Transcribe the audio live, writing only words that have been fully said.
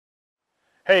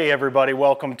Hey everybody,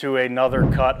 welcome to another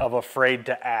cut of Afraid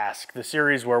to Ask, the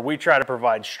series where we try to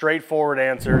provide straightforward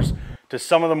answers to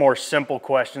some of the more simple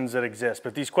questions that exist.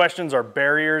 But these questions are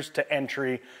barriers to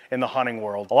entry in the hunting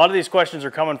world. A lot of these questions are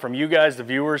coming from you guys, the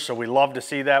viewers, so we love to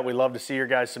see that. We love to see your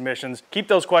guys' submissions. Keep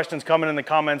those questions coming in the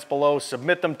comments below.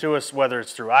 Submit them to us, whether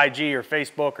it's through IG or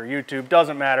Facebook or YouTube,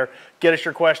 doesn't matter. Get us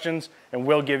your questions and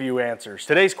we'll give you answers.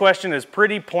 Today's question is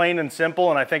pretty plain and simple,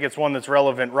 and I think it's one that's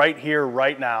relevant right here,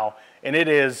 right now. And it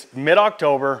is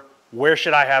mid-October, where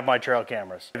should I have my trail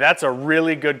cameras? That's a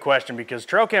really good question because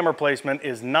trail camera placement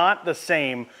is not the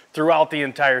same throughout the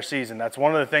entire season. That's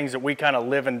one of the things that we kind of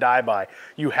live and die by.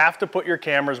 You have to put your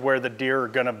cameras where the deer are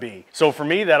gonna be. So for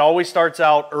me, that always starts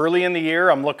out early in the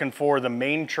year. I'm looking for the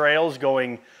main trails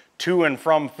going to and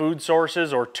from food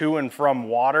sources or to and from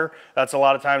water. That's a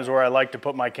lot of times where I like to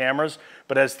put my cameras.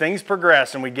 But as things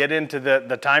progress and we get into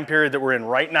the time period that we're in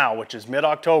right now, which is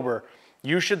mid-October,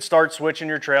 you should start switching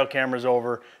your trail cameras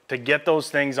over to get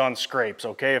those things on scrapes,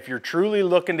 okay? If you're truly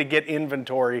looking to get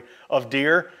inventory of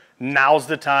deer, now's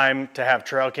the time to have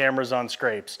trail cameras on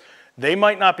scrapes. They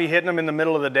might not be hitting them in the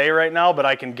middle of the day right now, but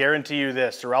I can guarantee you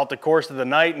this, throughout the course of the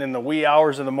night and in the wee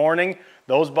hours of the morning,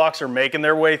 those bucks are making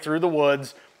their way through the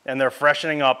woods and they're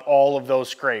freshening up all of those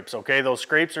scrapes, okay? Those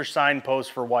scrapes are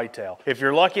signposts for whitetail. If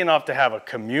you're lucky enough to have a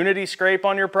community scrape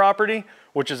on your property,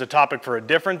 which is a topic for a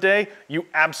different day, you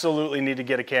absolutely need to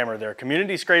get a camera there.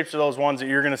 Community scrapes are those ones that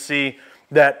you're gonna see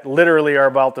that literally are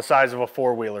about the size of a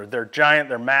four-wheeler. They're giant,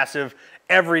 they're massive.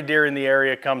 Every deer in the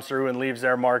area comes through and leaves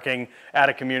their marking at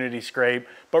a community scrape.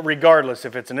 But regardless,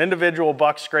 if it's an individual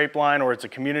buck scrape line or it's a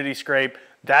community scrape,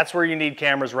 that's where you need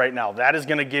cameras right now. That is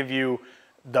gonna give you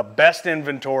the best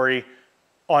inventory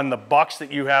on the bucks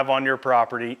that you have on your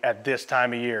property at this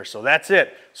time of year. So that's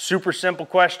it. Super simple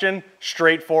question,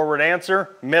 straightforward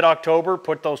answer. Mid-October,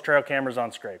 put those trail cameras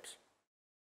on scrapes.